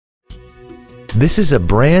This is a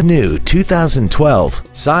brand new 2012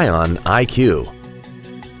 Scion IQ.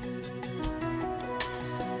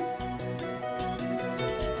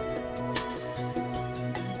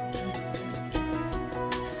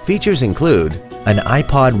 Features include an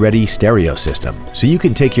iPod-ready stereo system so you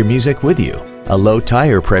can take your music with you, a low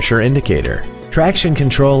tire pressure indicator, traction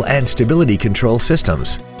control and stability control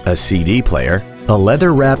systems, a CD player, a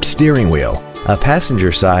leather-wrapped steering wheel, a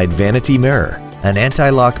passenger side vanity mirror, an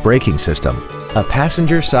anti-lock braking system, a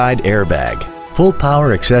passenger side airbag, full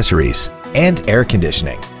power accessories, and air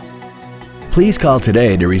conditioning. Please call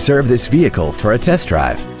today to reserve this vehicle for a test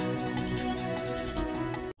drive.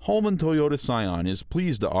 Holman Toyota Scion is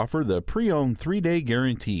pleased to offer the pre-owned 3-day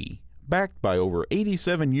guarantee. Backed by over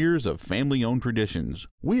 87 years of family-owned traditions,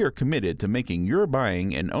 we are committed to making your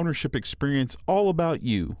buying and ownership experience all about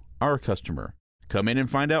you, our customer. Come in and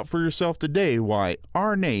find out for yourself today why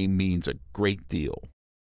our name means a great deal.